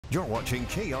You're watching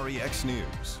KREX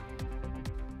News.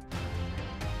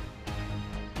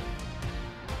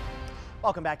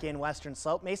 Welcome back in Western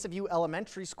Slope. Mesa View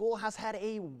Elementary School has had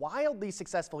a wildly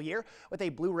successful year with a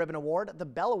Blue Ribbon Award, the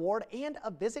Bell Award, and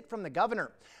a visit from the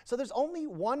governor. So there's only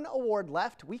one award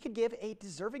left we could give a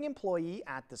deserving employee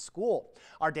at the school.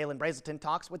 Our Dalen Brazelton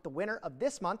talks with the winner of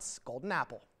this month's Golden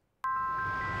Apple.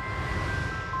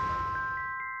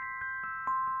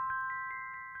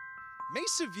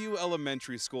 Mesa View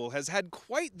Elementary School has had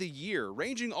quite the year,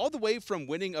 ranging all the way from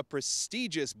winning a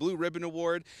prestigious Blue Ribbon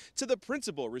Award to the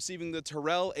principal receiving the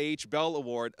Terrell H. Bell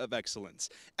Award of Excellence.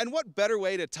 And what better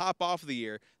way to top off the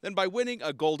year than by winning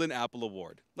a Golden Apple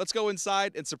Award? Let's go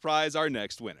inside and surprise our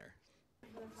next winner.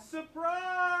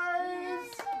 Surprise!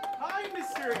 Hi,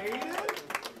 Mr. Aden.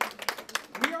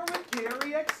 We are with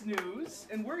KREX News,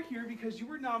 and we're here because you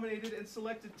were nominated and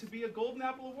selected to be a Golden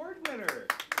Apple Award winner.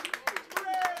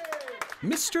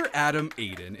 Mr. Adam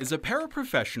Aden is a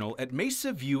paraprofessional at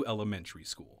Mesa View Elementary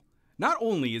School. Not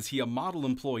only is he a model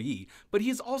employee, but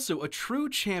he is also a true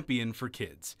champion for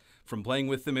kids. From playing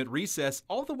with them at recess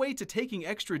all the way to taking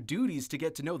extra duties to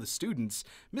get to know the students,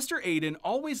 Mr. Aden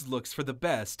always looks for the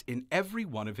best in every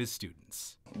one of his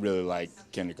students. Really like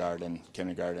kindergarten.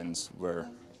 Kindergarten's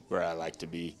where I like to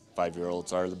be.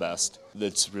 5-year-olds are the best.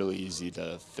 It's really easy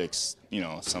to fix,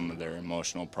 some of their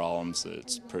emotional problems.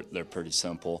 They're pretty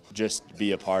simple. Just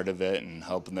be a part of it and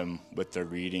helping them with their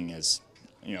reading is,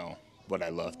 what I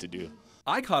love to do.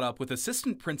 I caught up with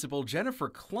Assistant Principal Jennifer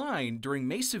Cline during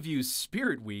Mesa View's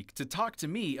Spirit Week to talk to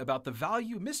me about the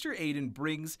value Mr. Aden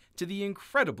brings to the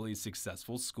incredibly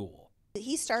successful school.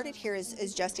 He started here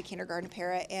as just a kindergarten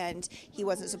para, and he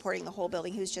wasn't supporting the whole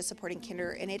building. He was just supporting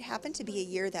kinder, and it happened to be a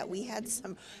year that we had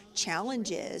some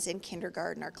challenges in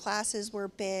kindergarten. Our classes were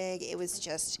big. It was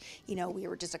just, we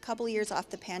were just a couple of years off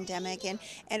the pandemic,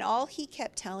 and all he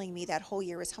kept telling me that whole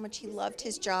year was how much he loved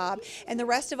his job, and the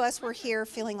rest of us were here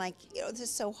feeling like, this is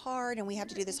so hard, and we have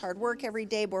to do this hard work every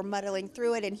day, but we're muddling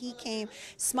through it, and he came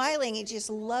smiling and just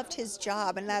loved his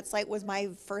job, and that's was my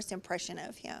first impression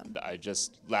of him. I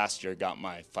just last year got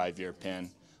my 5-year pin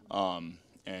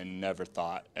and never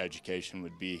thought education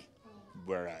would be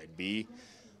where I'd be,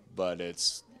 but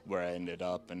it's where I ended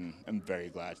up, and I'm very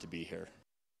glad to be here.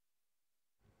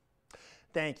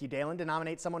 Thank you, Dalen. To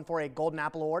nominate someone for a Golden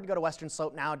Apple Award, go to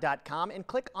westernslopenow.com and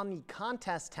click on the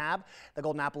Contest tab. The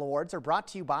Golden Apple Awards are brought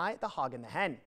to you by the Hog and the Hen.